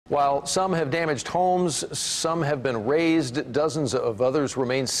While some have damaged homes, some have been razed, dozens of others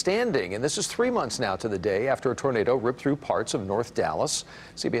remain standing. And this is 3 months now to the day after a tornado ripped through parts of North Dallas.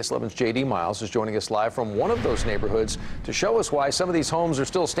 CBS 11's J.D. Miles is joining us live from one of those neighborhoods to show us why some of these homes are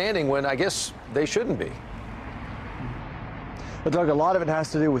still standing when I guess they shouldn't be. But Doug, a lot of it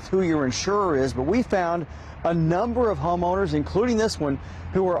has to do with who your insurer is, but we found a number of homeowners, including this one,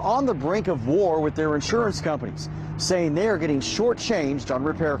 who are on the brink of war with their insurance companies, saying they are getting shortchanged on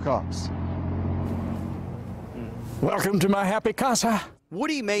repair costs. Welcome to my happy casa.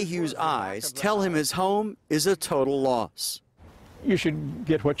 Woody Mayhew's eyes tell him his home is a total loss. You should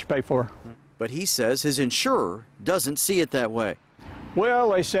get what you pay for. But he says his insurer doesn't see it that way.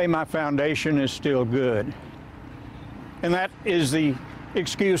 Well, they say my foundation is still good. And that is the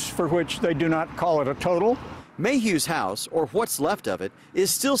excuse for which they do not call it a total. Mayhew's house, or what's left of it,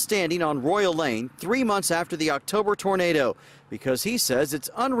 is still standing on Royal Lane 3 months after the October tornado because he says it's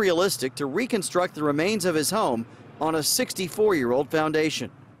unrealistic to reconstruct the remains of his home on a 64-year-old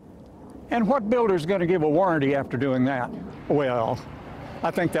foundation. And what builder is going to give a warranty after doing that? Well, I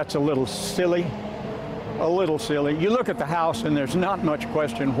think that's a little silly. A little silly. You look at the house and there's not much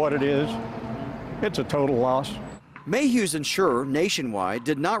question what it is. It's a total loss. Mayhew's insurer, Nationwide,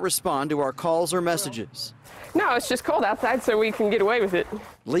 did not respond to our calls or messages. No, it's just cold outside, so we can get away with it.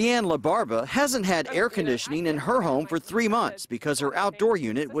 Leanne LaBarba hasn't had air conditioning in her home for 3 months because her outdoor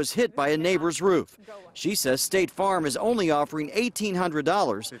unit was hit by a neighbor's roof. She says State Farm is only offering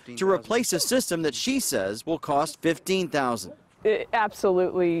 $1,800 to replace a system that she says will cost $15,000.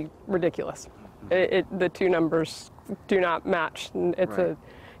 Absolutely ridiculous. The two numbers do not match. It's a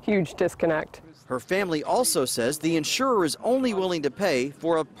huge disconnect. Her family also says the insurer is only willing to pay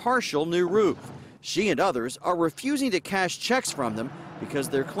for a partial new roof. She and others are refusing to cash checks from them because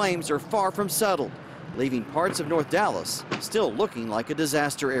their claims are far from settled, leaving parts of North Dallas still looking like a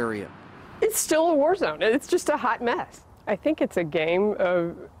disaster area. It's still a war zone. It's just a hot mess. I think it's a game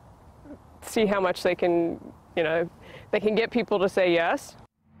of see how much they can, they can get people to say yes.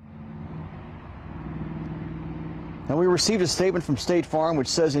 And we received a statement from State Farm which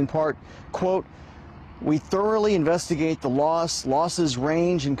says in part, quote, "We thoroughly investigate the loss. Losses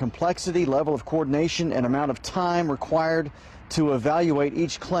range in complexity, level of coordination, and amount of time required to evaluate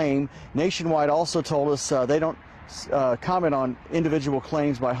each claim." Nationwide also told us they don't comment on individual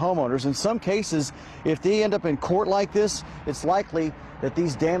claims by homeowners. In some cases, if they end up in court like this, it's likely that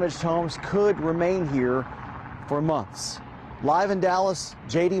these damaged homes could remain here for months. Live in Dallas,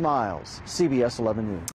 J.D. Miles, CBS 11 News.